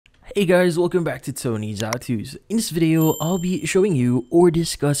Hey guys, welcome back to Tony's How To's. In this video, I'll be showing you or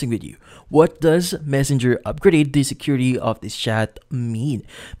discussing with you what does Messenger upgrade the security of this chat mean.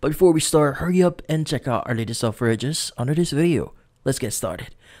 But before we start, hurry up and check out our latest software just under this video. Let's get started.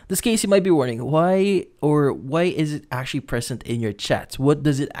 In this case, you might be wondering why is it actually present in your chats? What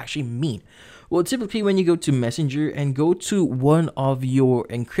does it actually mean? Well, typically when you go to Messenger and go to one of your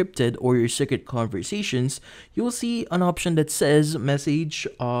encrypted or your secret conversations, you'll see an option that says message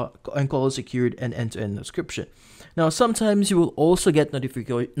and call secured and end-to-end encryption. Now, sometimes you will also get the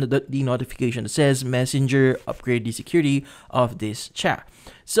notification that says Messenger upgrade the security of this chat.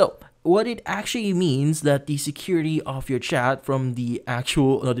 So what it actually means that the security of your chat from the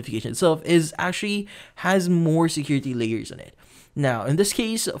actual notification itself is actually has more security layers in it. Now, in this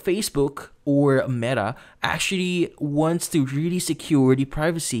case, Facebook or Meta actually wants to really secure the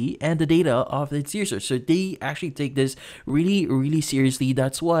privacy and the data of its users. So they actually take this really seriously.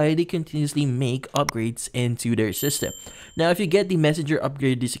 That's why they continuously make upgrades into their system. Now, if you get the Messenger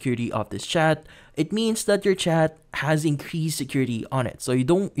upgrade the security of this chat, it means that your chat has increased security on it. So you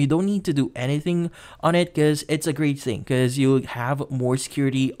don't need to do anything on it because it's a great thing because you'll have more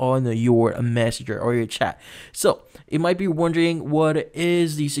security on your Messenger or your chat. So you might be wondering what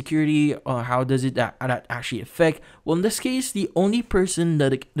is the security, how does it that actually affect? Well, in this case, the only person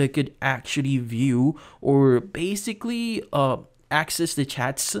that could actually view or basically access the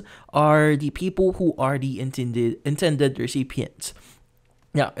chats are the people who are the intended recipients.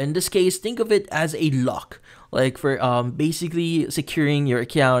 Now, in this case, think of it as a lock, like for basically securing your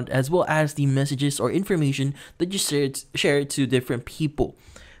account as well as the messages or information that you share to different people.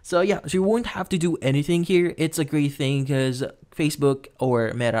 So yeah, so you won't have to do anything here. It's a great thing because Facebook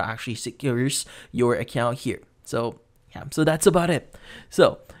or Meta actually secures your account here. So yeah, so that's about it.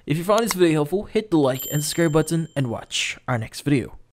 So if you found this video helpful, hit the like and subscribe button and watch our next video.